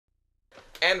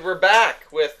And we're back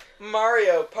with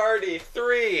Mario Party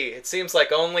 3. It seems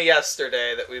like only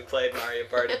yesterday that we played Mario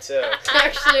Party 2.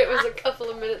 Actually, it was a couple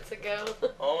of minutes ago.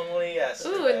 Only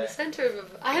yesterday. Ooh, in the center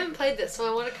of... I haven't played this,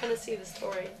 so I want to kind of see the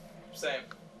story. Same.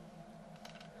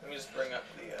 Let me just bring up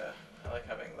the... I like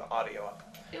having the audio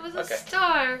up. It was a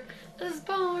star that was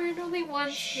born only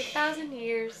once in 1,000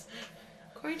 years.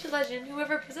 According to legend,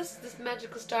 whoever possesses this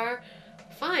magical star...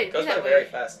 Fine, It goes by very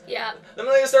fast. Yeah. The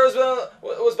Millennium Star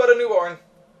was but a newborn.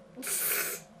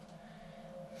 Fell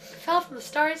from the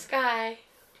starry sky.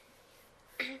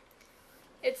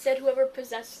 It said whoever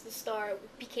possessed the star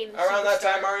became the Around that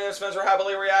superstar. time, Mario and Spence were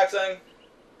happily reacting.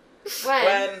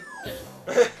 When?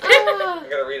 I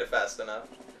gotta read it fast enough.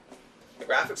 The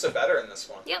graphics are better in this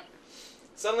one. Yep.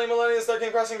 Suddenly, Millennium Star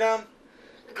came pressing down.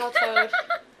 I call Toad.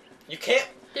 You can't.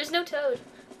 There's no Toad.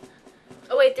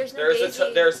 Oh wait, there's no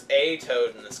Daisy. There's a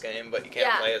Toad in this game, but you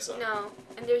can't play as him. No,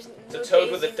 and there's It's no a Toad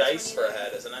Daisy with a in this dice one for a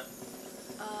head, isn't it?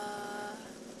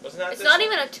 Wasn't that? It's not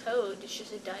even a Toad. It's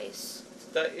just a dice.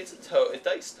 It's a Toad. A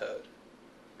dice Toad.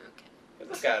 Okay.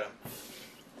 Look at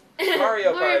him.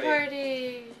 Mario Party. Mario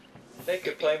Party. They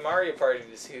could play Mario Party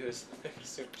to see who's the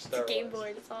superstar. It's a game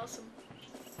board. It's awesome.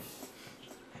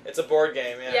 It's a board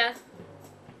game, yeah. Yeah.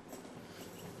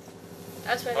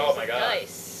 That's why Oh there's my a God.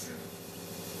 dice.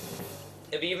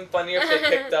 It'd be even funnier if they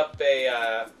picked up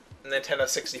a Nintendo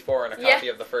 64 and a copy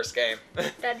of the first game.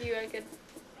 That'd be really good.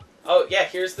 Oh yeah,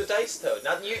 here's the dice Toad.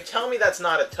 Now you tell me that's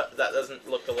not a Toad. That doesn't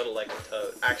look a little like a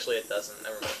Toad. Actually, it doesn't.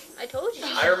 Never mind. I told you.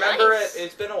 I remember dice. it.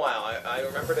 It's been a while. I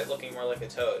remembered it looking more like a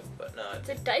Toad, but no. It's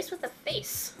a dice with a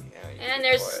face. Yeah, And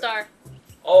there's a star.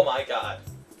 Oh my God.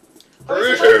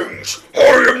 Greetings! I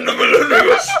am the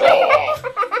Millennium Star!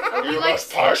 Are we You like...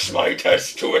 must pass my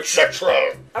test to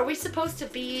etc. Are we supposed to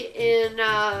be in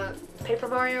Paper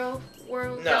Mario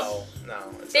World? No, no.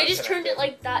 It's They not just turned connected. it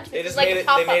like that. They just like made a it.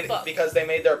 pop-up They made book. it because they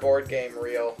made their board game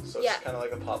real, so it's Yeah. kind of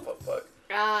like a pop-up book.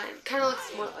 It kind of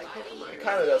looks more like Paper Mario. It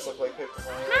kind of does look like Paper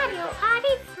Mario. Mario Party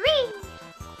 3.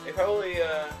 They probably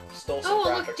stole some Oh,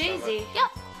 graphics look, from Daisy. it. Yep.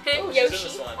 Oh, she's in Yoshi.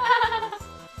 this one.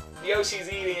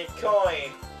 Yoshi's eating a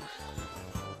coin.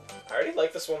 I already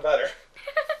like this one better.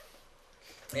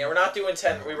 Yeah, we're not doing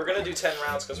 10. We were gonna do 10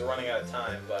 rounds because we're running out of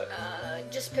time, but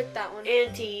Just pick that one.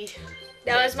 Auntie.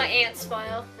 That was my aunt's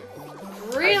file.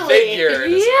 Really?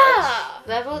 figured as Yeah.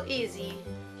 Level easy.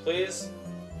 please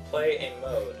play a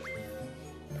mode.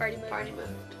 Party mode. Party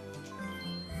mode.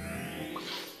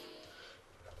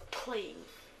 Playing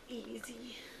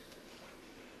easy.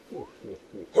 I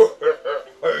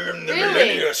am the Really?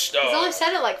 Millennium He's Star! only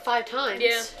said it like 5 times.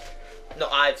 Yeah. No,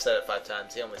 I've said it 5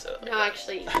 times. He only said it. No,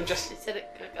 actually, I'm just. he said it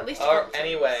at least Or 12 times.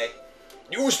 anyway,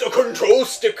 Use the control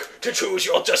stick to choose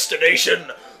your destination,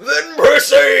 then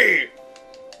press A!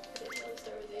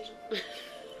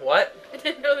 what? I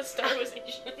didn't know the star was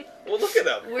Asian. Well, look at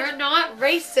him. We're not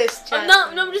racist, Justin. I'm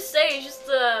not. No, I'm just saying. It's just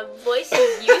the voice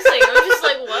he's using. I'm just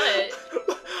like, what?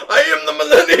 I am the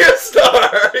Millennium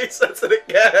Star. He says it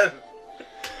again.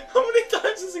 How many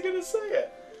times is he gonna say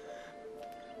it?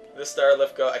 The star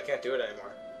lift go. I can't do it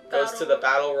anymore. Goes to the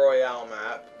Battle Royale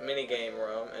map, mini game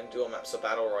room, and dual map. So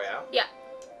Battle Royale. Yeah.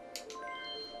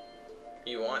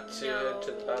 You want to No.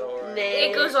 to the Battle Royale?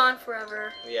 It goes on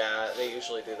forever. Yeah, they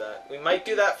usually do that. We might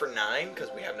do that for 9 because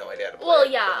we have no idea how to play. Well,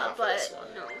 it, yeah, not for this one.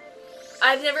 no.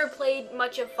 I've never played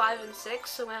much of 5 and 6,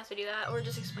 so we have to do that, or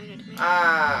just explain it to me.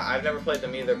 I've never played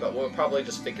them either, but we'll probably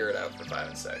just figure it out for 5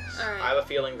 and 6. Alright. I have a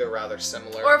feeling they're rather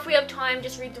similar. Or if we have time,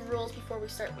 just read the rules before we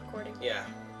start recording. Yeah,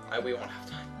 we won't have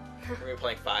time. We're gonna be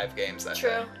playing 5 games that True,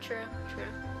 day. true, true.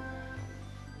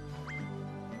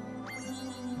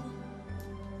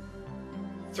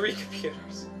 Three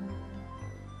computers.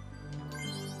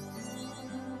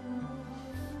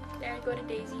 There, go to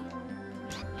Daisy.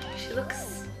 She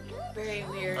looks very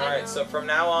weird. Alright, so from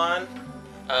now on,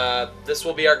 this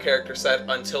will be our character set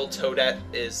until Toadette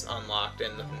is unlocked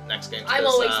in the next game. I'm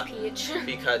always Peach.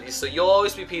 Because so you'll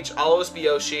always be Peach, I'll always be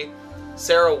Yoshi.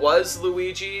 Sarah was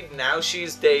Luigi, now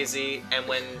she's Daisy, and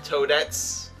when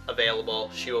Toadette's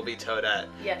available, she will be Toadette.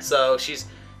 Yes. So she's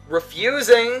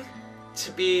refusing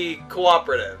to be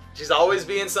cooperative. She's always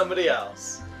being somebody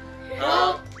else.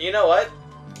 You know what?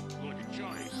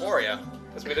 Wario,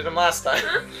 because we did him last time.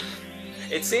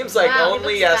 It seems like Wow, he only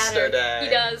looks yesterday. He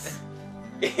does.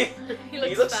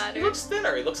 He looks fatter. He looks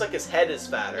thinner. He looks like his head is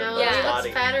fatter. No, but his he body.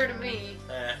 looks fatter to me.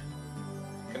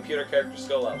 Computer character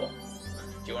skill level.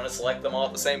 Do you want to select them all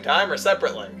at the same time or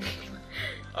separately?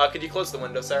 Could you close the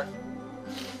window, Sarah?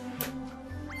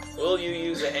 Will you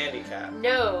use a handicap?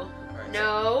 No. Alright,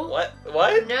 No. What?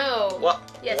 What? No.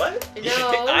 What? Yes. What?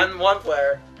 No. I'm one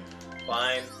player.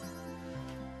 Fine.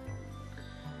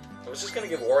 was just gonna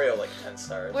give Wario like 10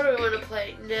 stars. What do we want to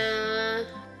play? Nah.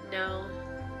 No.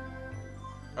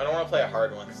 I don't want to play a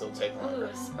hard one because it'll take Ooh, longer.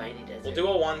 a Spiny Desert. We'll do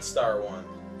a 1-star one.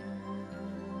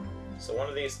 So one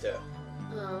of these two.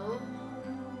 Oh.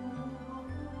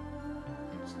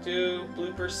 Let's do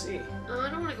Blooper C. Oh, I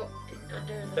don't want to go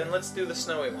under. Then let's do the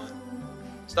snowy one.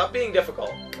 Stop being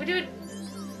difficult. Can we do it?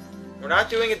 We're not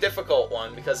doing a difficult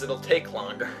one because it'll take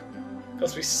longer.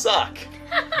 Because we suck.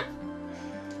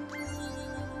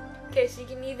 Okay, so you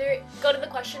can either go to the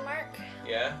question mark.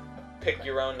 Yeah? Pick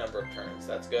your own number of turns.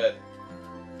 That's good.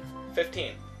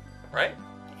 15. Right?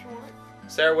 If you want.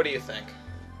 Sarah, what do you think?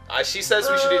 She says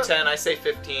we should do 10. I say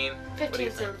 15. What do 15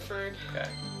 you think? sounds fine. Okay.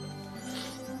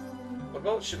 What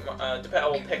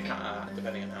about we'll pick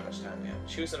depending on how much time we have.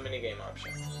 Choose a minigame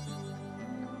option.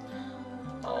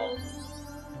 Oh.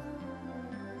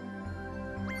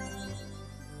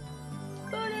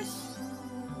 Bonus.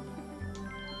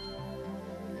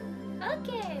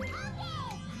 Okay.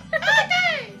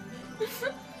 Okay!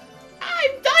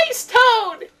 I'm Dice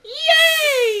Toad!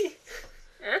 Yay!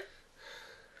 Huh?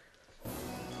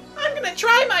 I'm gonna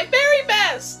try my very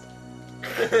best!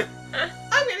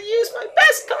 I'm gonna use my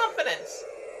best confidence!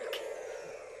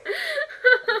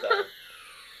 I'm done.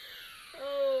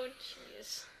 Oh,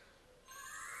 jeez.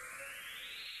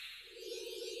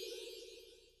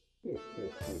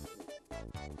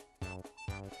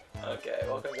 Okay,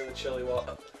 welcome to the chilly wall.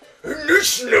 In this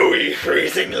snowy,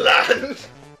 freezing land,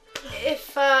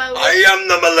 If, I am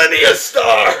the Millennia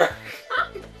Star!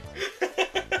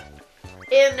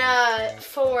 in,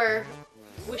 4,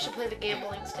 we should play the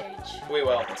gambling stage. We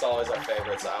will. It's always our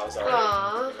favorite, so I was already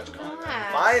Aww, pretty much calling it.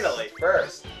 relax. Finally,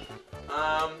 first.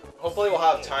 Hopefully we'll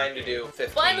have time to do 15.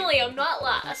 Finally, I'm not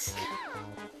last.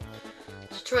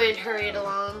 Just try and hurry it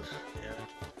along. Yeah.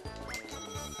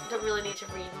 Don't really need to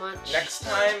read much. Next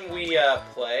time we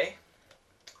play,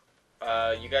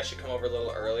 you guys should come over a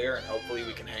little earlier, and hopefully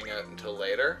we can hang out until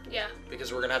later, Yeah.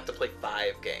 because we're gonna have to play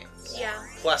 5 games. Yeah.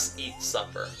 Plus eat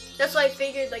supper. That's why I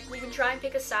figured, like, we can try and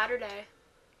pick a Saturday.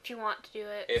 If you want to do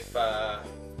it. If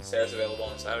Sarah's available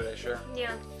on Saturday, sure.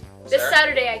 Yeah. This Sarah?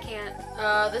 Saturday I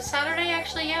can't. This Saturday,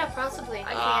 actually, yeah, possibly.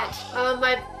 I can't.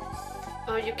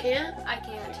 Oh, you can't? I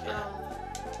can't. Oh.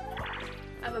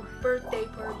 I have a birthday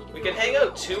party to We go can hang to.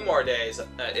 out 2 more days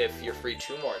if you're free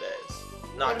 2 more days.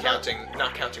 Not What about-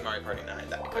 counting Mario Party 9.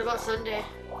 That What about Sunday?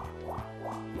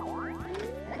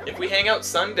 If we hang out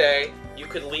Sunday, you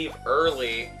could leave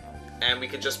early, and we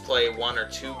could just play 1 or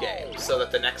 2 games, so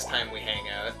that the next time we hang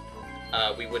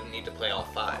out, we wouldn't need to play all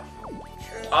 5.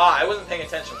 True. Ah, I wasn't paying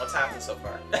attention. What's happened so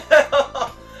far?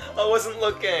 I wasn't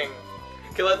looking.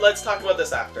 Okay, let's talk about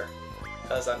this after,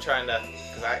 because I'm trying to.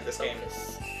 Because this game.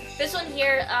 This one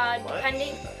here, What?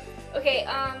 depending. Okay,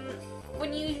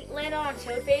 when you land on a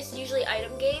Toad face, it's usually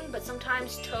item game, but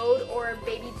sometimes Toad or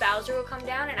Baby Bowser will come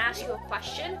down and ask you a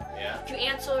question. Yeah. If you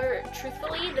answer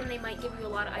truthfully, then they might give you a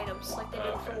lot of items, like they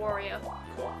did for Wario.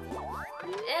 Cool.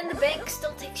 And the bank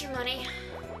still takes your money.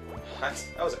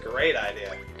 That was a great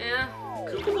idea. Yeah.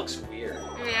 Koopa looks weird.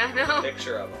 Yeah, no.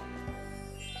 Picture of him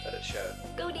that it showed,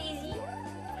 Go Daisy.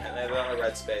 and I landed on a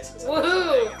red space because I Woohoo!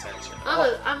 wasn't paying attention.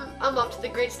 I'm up to the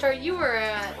great start you were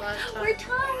at last time. We're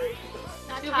tied.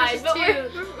 Not 2 tied, versus but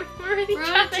 2. we're with each We're on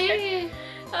a other. team.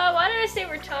 Why did I say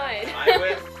we're tied? I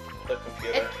with the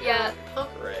computer. Yeah.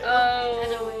 Great.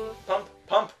 Oh.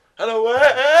 Pump, and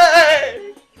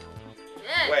away!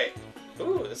 Eh, Wait.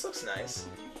 Ooh, this looks nice.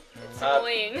 It's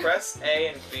annoying. Press A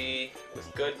and B with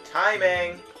good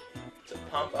timing to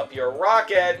pump up your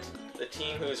rocket. The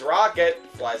team whose rocket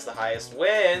flies the highest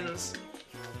wins.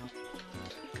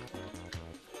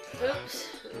 Oops.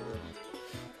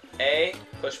 A,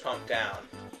 push pump down.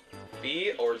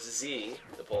 B or Z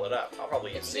to pull it up. I'll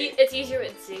probably use Z. It's easier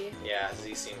with Z. Yeah,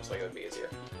 Z seems like it would be easier.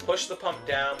 Push the pump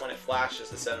down when it flashes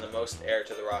to send the most air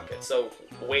to the rocket. So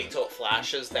wait until it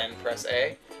flashes, then press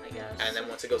A, I guess. and then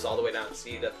once it goes all the way down,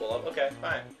 Z to pull up. Okay,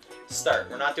 fine. Start.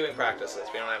 We're not doing practices.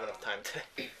 We don't have enough time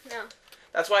today. No.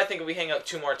 That's why I think if we hang out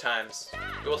 2 more times,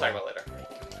 we'll talk about it later.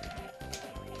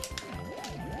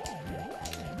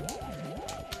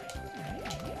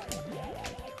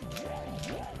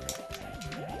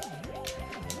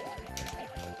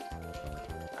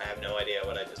 I have no idea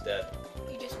what I just did.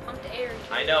 You just pumped air.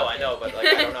 into I the know, rocket. but like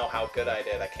I don't know how good I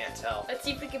did. I can't tell. Let's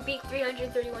see if we can beat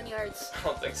 331 yards. I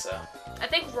don't think so. I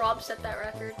think Rob set that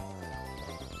record.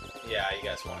 Yeah, you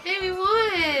guys won. Hey, we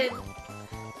won!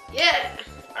 Yeah!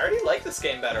 I already like this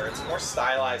game better. It's a more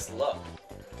stylized look.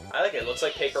 I like it. It looks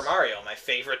like Paper Mario, my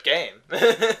favorite game. And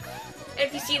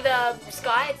if you see the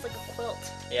sky, it's like a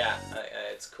quilt. Yeah,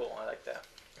 it's cool. I like that.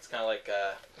 It's kind of like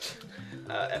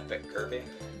Epic Kirby.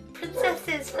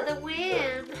 Princesses for the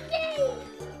win. Yay!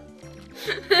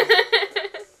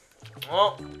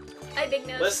 Well, Hi, Big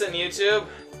Nose. listen, YouTube.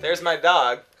 There's my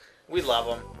dog. We love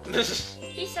him.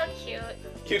 He's so cute.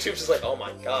 YouTube's just like, oh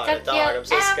my god, So a dog. I'm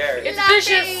so cute. scared. It's Laughing.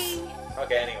 vicious.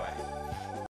 Okay, anyway.